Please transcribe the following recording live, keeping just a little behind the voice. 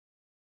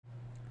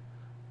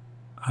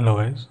Hello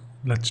guys,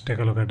 let's take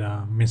a look at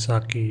a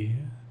Misaki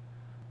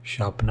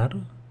sharpener.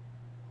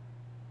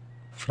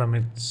 From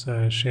its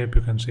shape you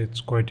can see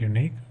it's quite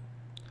unique.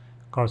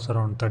 Costs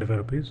around 35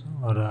 rupees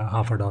or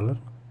half a dollar.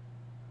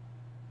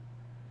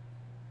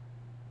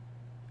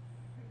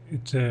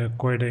 It's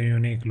quite a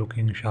unique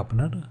looking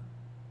sharpener.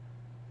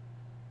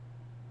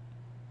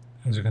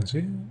 As you can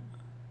see,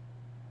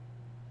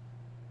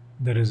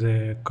 there is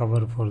a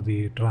cover for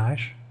the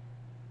trash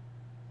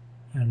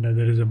and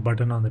there is a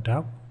button on the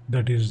top.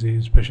 That is the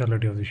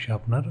specialty of the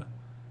sharpener.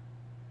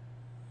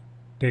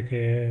 Take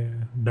a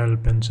dull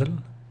pencil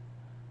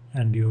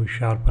and you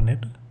sharpen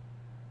it.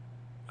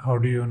 How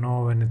do you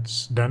know when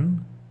it's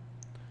done?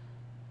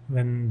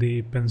 When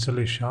the pencil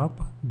is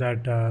sharp,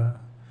 that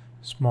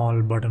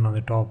small button on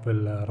the top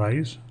will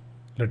rise,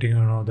 letting you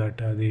know that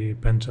the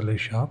pencil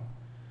is sharp.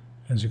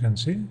 As you can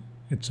see,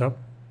 it's up.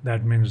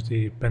 That means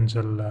the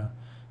pencil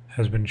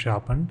has been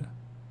sharpened,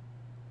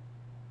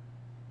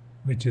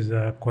 which is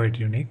quite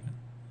unique.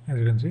 As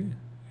you can see,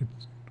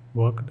 it's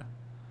worked.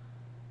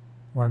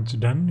 Once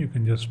done, you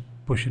can just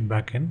push it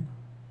back in.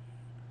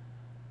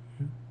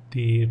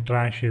 The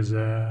trash is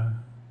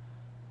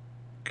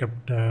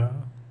kept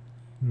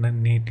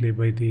neatly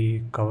by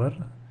the cover,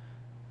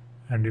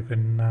 and you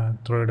can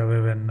throw it away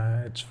when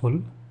it's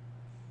full.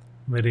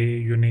 Very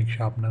unique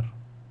sharpener.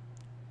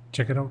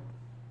 Check it out.